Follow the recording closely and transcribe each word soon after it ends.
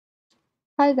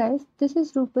Hi guys, this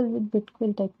is Rupal with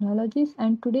Bitcoin Technologies,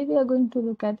 and today we are going to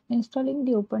look at installing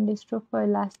the Open Distro for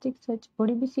Elasticsearch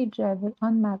ODBC driver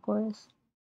on macOS.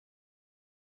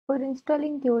 For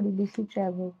installing the ODBC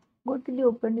driver, go to the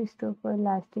Open Distro for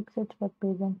Elasticsearch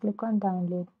webpage and click on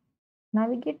Download.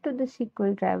 Navigate to the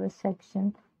SQL drivers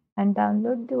section and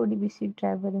download the ODBC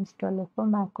driver installer for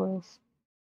macOS.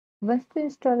 Once the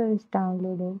installer is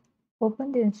downloaded,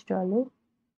 open the installer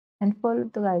and follow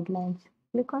the guidelines.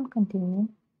 Click on Continue.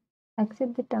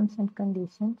 Accept the terms and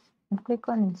conditions and click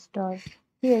on install.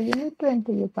 Here you need to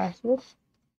enter your password.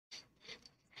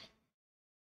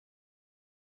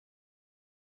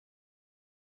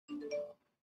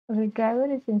 The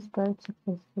driver is installed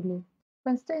successfully.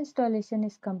 Once the installation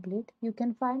is complete, you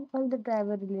can find all the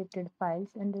driver related files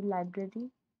in the library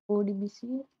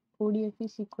ODBC, ODFE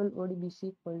SQL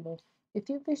ODBC folder. If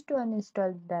you wish to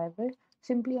uninstall the driver,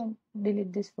 simply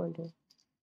delete this folder.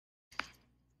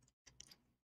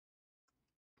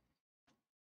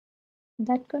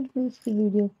 That concludes the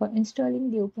video for installing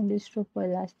the Open Distro for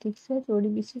Elasticsearch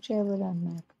ODBC driver on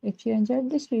Mac. If you enjoyed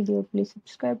this video, please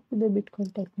subscribe to the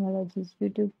Bitcoin Technologies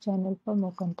YouTube channel for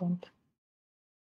more content.